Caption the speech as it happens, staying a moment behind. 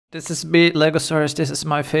This is me, Legosaurus. This is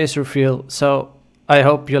my face reveal. So I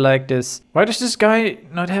hope you like this. Why does this guy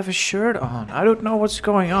not have a shirt on? I don't know what's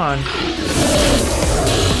going on.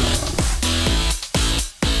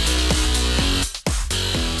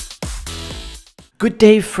 Good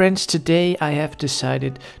day, friends. Today I have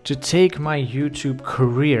decided to take my YouTube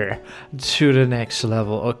career to the next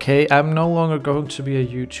level, okay? I'm no longer going to be a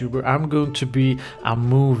YouTuber. I'm going to be a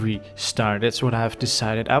movie star. That's what I've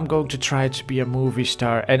decided. I'm going to try to be a movie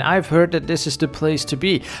star, and I've heard that this is the place to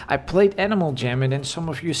be. I played Animal Jam, and then some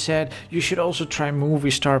of you said you should also try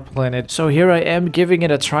MovieStarPlanet. So here I am giving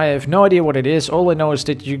it a try. I have no idea what it is. All I know is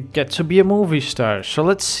that you get to be a movie star. So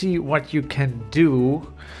let's see what you can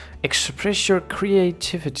do. Express your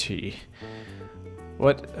creativity.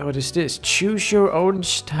 What is this? Choose your own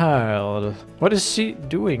style. What is she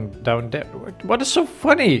doing down there? What is so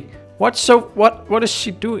funny? What is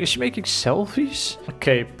she doing? Is she making selfies?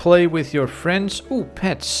 Okay, play with your friends. Ooh,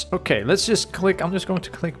 pets. Okay, let's just click. I'm just going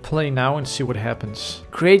to click play now and see what happens.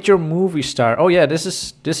 Create your movie star. Oh yeah, this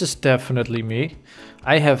is definitely me.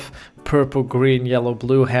 I have purple, green, yellow,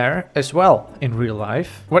 blue hair as well in real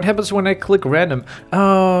life. What happens when I click random?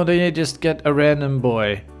 Oh, then you just get a random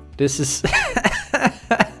boy. This is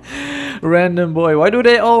random boy. Why do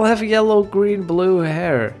they all have yellow, green, blue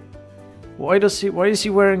hair? Why is he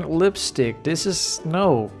wearing lipstick? This is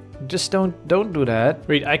no. Just don't do that.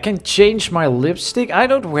 Wait, I can change my lipstick? I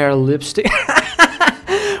don't wear lipstick.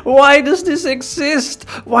 Why does this exist?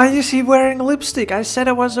 Why is he wearing lipstick? I said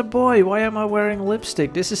I was a boy. Why am I wearing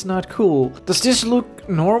lipstick? This is not cool. Does this look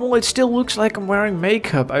normal? It still looks like I'm wearing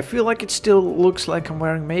makeup. I feel like it still looks like I'm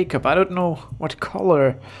wearing makeup. I don't know what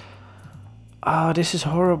color. Ah, this is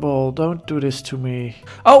horrible. Don't do this to me.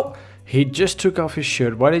 Oh, he just took off his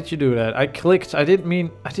shirt. Why did you do that? I clicked. I didn't mean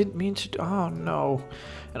to. Oh no.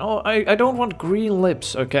 And I don't want green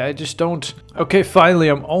lips, okay? I just don't. Okay, finally,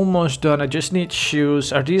 I'm almost done. I just need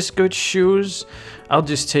shoes. Are these good shoes? I'll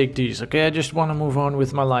just take these, okay? I just want to move on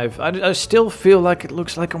with my life. I still feel like it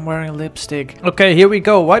looks like I'm wearing lipstick. Okay, here we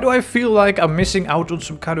go. Why do I feel like I'm missing out on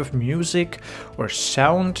some kind of music or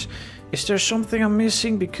sound? Is there something I'm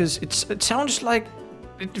missing? Because it sounds like...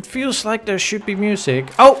 It feels like there should be music.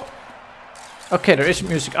 Oh! Okay, there is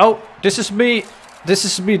music. Oh, this is me. This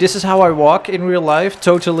is me. This is how I walk in real life.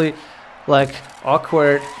 Totally, like,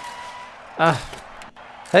 awkward.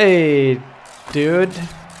 Hey, dude.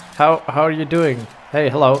 How are you doing? Hey,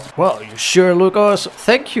 hello. Well, you sure look awesome.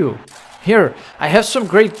 Thank you. Here, I have some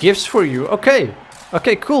great gifts for you. Okay.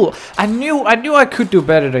 Okay, cool. I knew I could do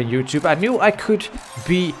better than YouTube. I knew I could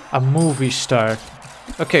be a movie star.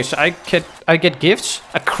 Okay, so I get gifts.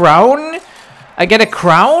 A crown. I get a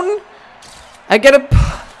crown. I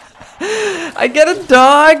get a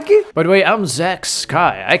dog! By the way, I'm Zach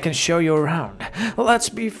Sky. I can show you around. Let's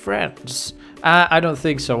be friends. I don't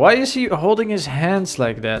think so. Why is he holding his hands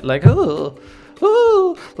like that? Like, oh,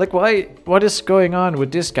 like why? What is going on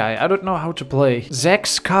with this guy? I don't know how to play. Zach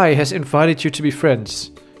Sky has invited you to be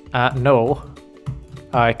friends. No.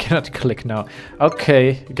 I cannot click now.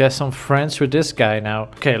 Okay, guess I'm friends with this guy now.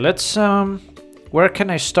 Okay, let's, where can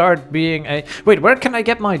I start being a... Wait, where can I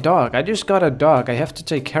get my dog? I just got a dog. I have to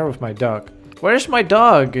take care of my dog. Where's my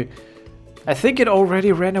dog? I think it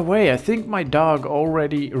already ran away. I think my dog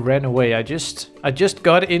already ran away. I just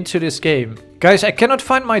got into this game. Guys, I cannot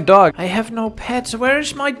find my dog. I have no pets. Where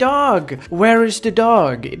is my dog? Where is the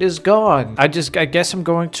dog? It is gone. I guess I'm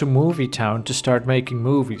going to Movie Town to start making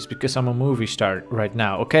movies because I'm a movie star right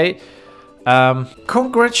now, okay?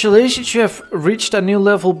 Congratulations, you have reached a new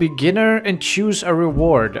level beginner and choose a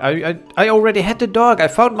reward. I already had the dog. I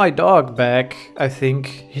found my dog back, I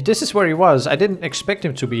think. This is where he was. I didn't expect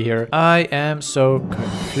him to be here. I am so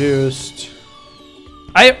confused.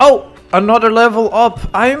 Oh, another level up.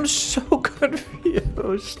 I am so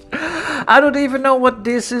confused. I don't even know what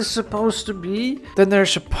this is supposed to be. Then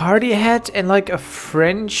there's a party hat and like a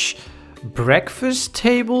French... breakfast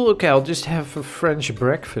table? Okay, I'll just have a French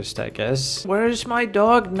breakfast, I guess. Where is my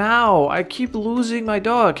dog now? I keep losing my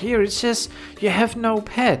dog. Here, it says you have no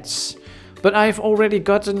pets. But I've already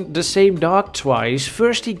gotten the same dog twice.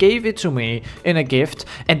 First, he gave it to me in a gift.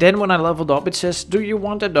 And then when I leveled up, it says, do you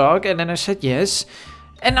want a dog? And then I said yes.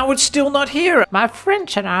 And now it's still not here. My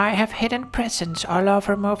friends and I have hidden presents all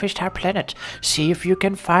over MovieStarPlanet. See if you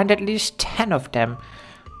can find at least 10 of them.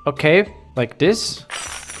 Okay, like this.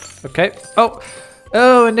 Okay. Oh,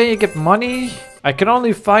 and then you get money. I can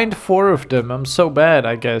only find 4 of them. I'm so bad,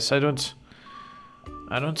 I guess. I don't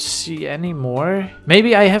see any more.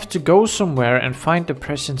 Maybe I have to go somewhere and find the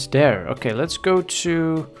presents there. Okay, let's go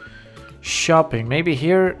to shopping. Maybe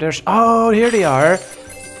here there's... Oh, here they are.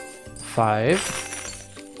 5,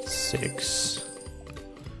 6,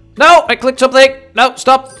 No, I clicked something. No,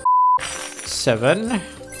 stop. 7,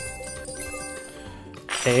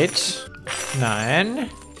 8, 9,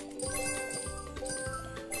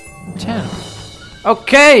 10.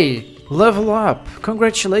 Okay, level up.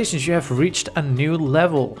 Congratulations, you have reached a new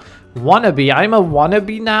level. Wannabe, I'm a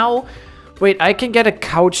wannabe now? Wait, I can get a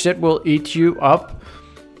couch that will eat you up.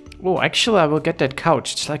 Oh, actually I will get that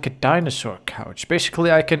couch. It's like a dinosaur couch.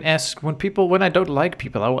 Basically I can ask when I don't like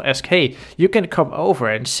people, I will ask, hey, you can come over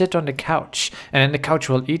and sit on the couch. And then the couch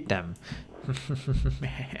will eat them.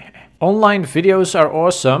 Online videos are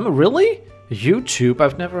awesome. Really? YouTube?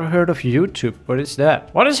 I've never heard of YouTube. What is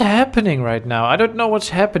that? What is happening right now? I don't know what's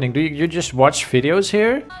happening. Do you just watch videos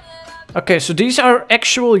here? Okay, so these are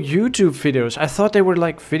actual YouTube videos. I thought they were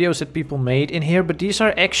like videos that people made in here, but these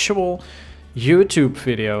are actual YouTube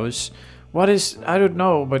videos. What is... I don't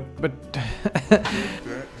know, but...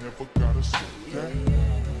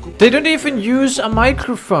 They don't even use a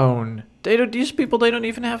microphone. These people, they don't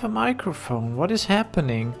even have a microphone. What is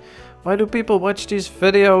happening? Why do people watch these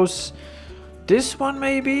videos? This one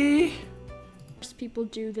maybe? People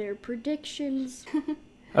do their predictions.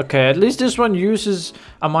 Okay, at least this one uses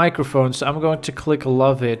a microphone, so I'm going to click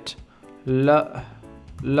love it.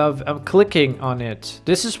 Love, I'm clicking on it.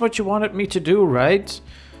 This is what you wanted me to do, right?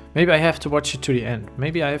 Maybe I have to watch it to the end.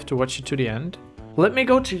 Maybe I have to watch it to the end. Let me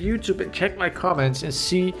go to YouTube and check my comments and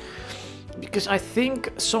see, because I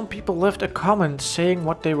think some people left a comment saying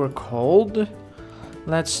what they were called.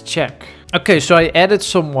 Let's check. Okay, so I added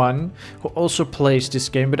someone who also plays this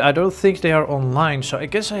game, but I don't think they are online, so I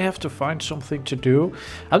guess I have to find something to do.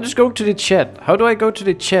 I'm just going to the chat. How do I go to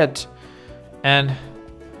the chat? And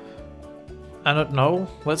I don't know.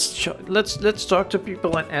 Let's talk to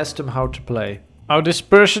people and ask them how to play. Oh, these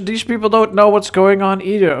people don't know what's going on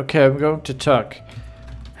either. Okay, I'm going to talk.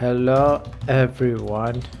 Hello,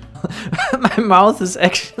 everyone. My mouth is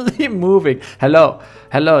actually moving. Hello,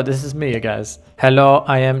 this is me, you guys. Hello,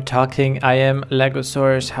 I am talking. I am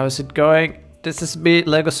Legosaurus. How's it going? This is me,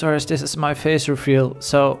 Legosaurus. This is my face reveal.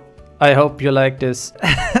 So, I hope you like this.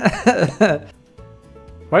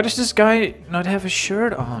 Why does this guy not have a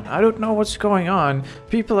shirt on? I don't know what's going on.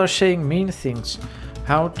 People are saying mean things.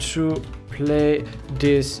 How to play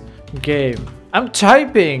this game. I'm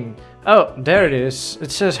typing. Oh, there it is.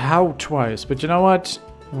 It says how twice, but you know what?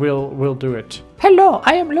 We'll do it. Hello,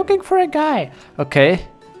 I am looking for a guy. Okay.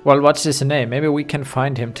 Well, what's his name? Maybe we can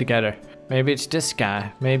find him together. Maybe it's this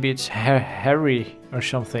guy. Maybe it's Harry or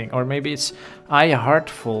something. Or maybe it's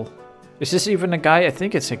Heartful. Is this even a guy? I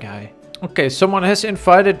think it's a guy. Okay, someone has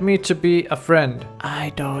invited me to be a friend.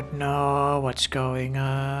 I don't know what's going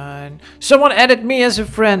on. Someone added me as a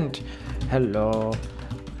friend. Hello.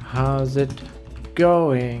 How's it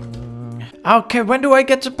going? Okay, when do I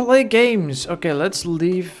get to play games? Okay, let's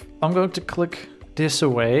leave. I'm going to click this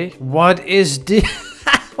away. What is this?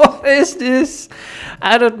 What is this?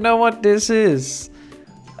 I don't know what this is.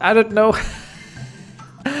 I don't know.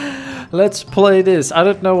 Let's play this. I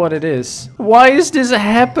don't know what it is. Why is this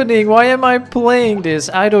happening? Why am I playing this?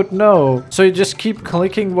 I don't know. So you just keep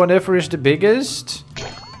clicking whatever is the biggest.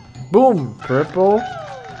 Boom. Purple.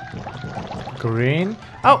 Green.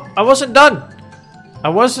 Oh, I wasn't done. I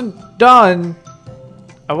wasn't done.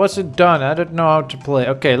 I don't know how to play.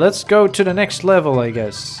 Okay, let's go to the next level, I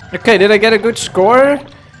guess. Okay, did I get a good score?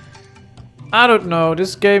 I don't know.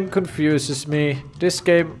 This game confuses me. This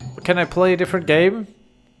game... Can I play a different game?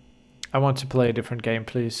 I want to play a different game,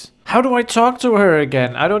 please. How do I talk to her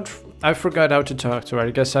again? I forgot how to talk to her.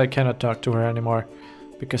 I guess I cannot talk to her anymore.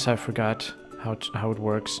 Because I forgot how it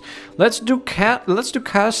works. Let's do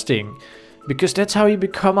casting. Because that's how you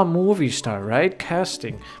become a movie star, right?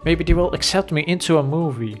 Casting. Maybe they will accept me into a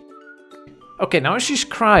movie. Okay, now she's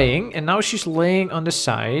crying. And now she's laying on the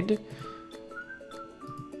side.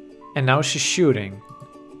 And now she's shooting.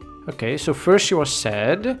 Okay, so first she was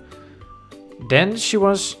sad. Then she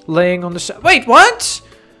was laying on the side. Wait, what?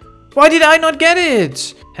 Why did I not get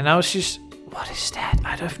it? And now she's... What is that?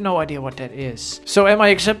 I have no idea what that is. So am I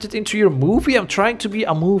accepted into your movie? I'm trying to be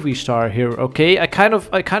a movie star here, okay? I kind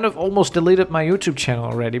of almost deleted my YouTube channel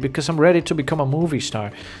already because I'm ready to become a movie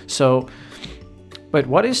star. So... Wait,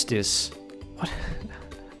 what is this?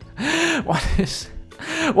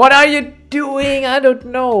 What are you doing? I don't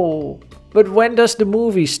know. But when does the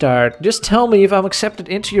movie start? Just tell me if I'm accepted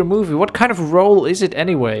into your movie. What kind of role is it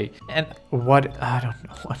anyway? And what? I don't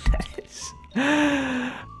know what that is.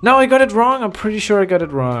 No, I got it wrong. I'm pretty sure I got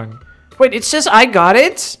it wrong. Wait, it says I got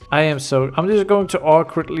it? I'm just going to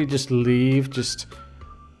awkwardly just leave.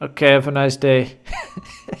 Okay, have a nice day.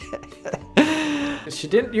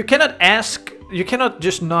 You cannot ask You cannot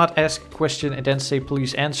just not ask a question and then say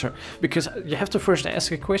please answer, because you have to first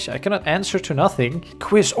ask a question. I cannot answer to nothing.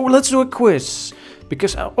 Quiz. Oh, let's do a quiz.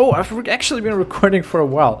 Because, I've actually been recording for a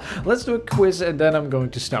while. Let's do a quiz and then I'm going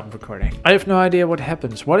to stop recording. I have no idea what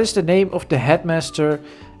happens. What is the name of the headmaster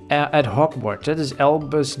at Hogwarts? That is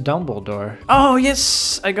Albus Dumbledore. Oh,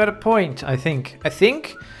 yes, I got a point, I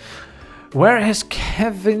think. Where has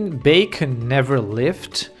Kevin Bacon never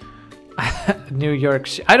lived? New York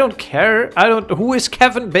City. I don't care. Who is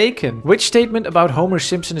Kevin Bacon? Which statement about Homer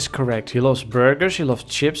Simpson is correct? He loves burgers, he loves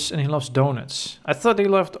chips, and he loves donuts. I thought he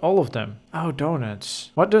loved all of them. Oh,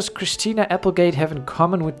 donuts. What does Christina Applegate have in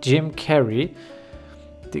common with Jim Carrey?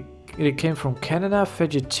 They came from Canada,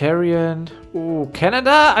 vegetarian. Ooh,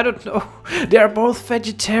 Canada? I don't know. They are both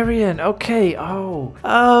vegetarian. Okay. Oh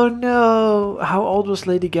no. How old was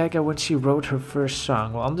Lady Gaga when she wrote her first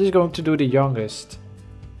song? Well, I'm just going to do the youngest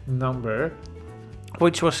number,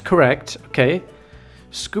 which was correct. Okay.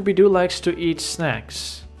 Scooby-Doo likes to eat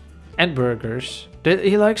snacks and burgers. Did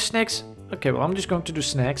he like snacks? Okay, well, I'm just going to do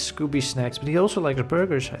snacks, Scooby snacks, but he also likes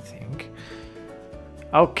burgers, I think.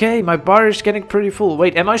 Okay, my bar is getting pretty full.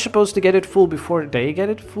 Wait, am I supposed to get it full before they get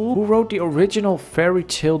it full? Who wrote the original fairy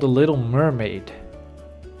tale The Little Mermaid?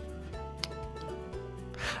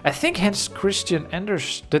 I think Hans Christian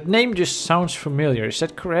Andersen. That name just sounds familiar. Is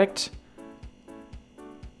that correct?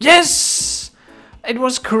 Yes! It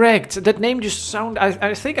was correct. That name just sound.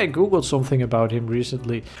 I think I googled something about him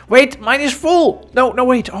recently. Wait, mine is full. No,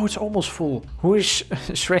 wait. Oh, it's almost full. Who is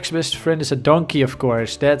Shrek's best friend? Is a donkey, of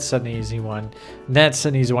course. That's an easy one.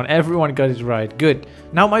 Everyone got it right. Good.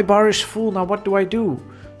 Now my bar is full. Now what do I do?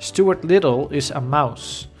 Stuart Little is a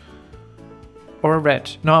mouse. Or a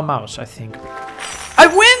rat. No, a mouse, I think. I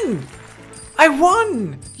win! I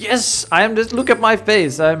won! Yes, I am just. Look at my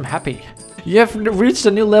face. I'm happy. You have reached a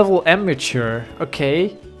new level, amateur.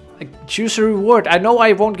 Okay. Choose a reward. I know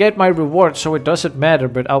I won't get my reward, so it doesn't matter,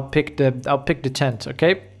 but I'll pick the tent,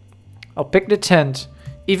 okay? I'll pick the tent.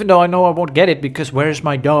 Even though I know I won't get it, because where's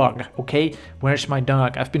my dog? Okay? Where's my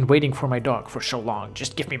dog? I've been waiting for my dog for so long.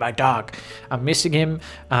 Just give me my dog. I'm missing him.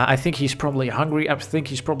 I think he's probably hungry. I think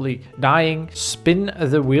he's probably dying. Spin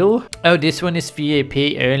the wheel. Oh, this one is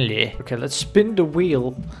VIP only. Okay, let's spin the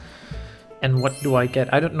wheel. And what do I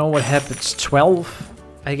get? I don't know what happens. 12?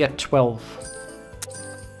 I get 12.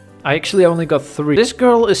 I actually only got 3. This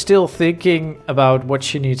girl is still thinking about what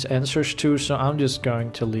she needs answers to, so I'm just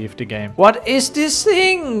going to leave the game. What is this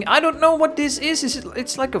thing? I don't know what this is.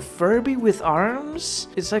 It's like a Furby with arms?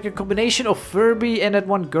 It's like a combination of Furby and that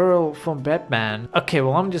one girl from Batman. Okay,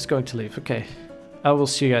 well, I'm just going to leave. Okay. I will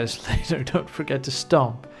see you guys later. Don't forget to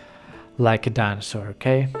stomp like a dinosaur,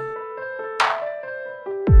 okay?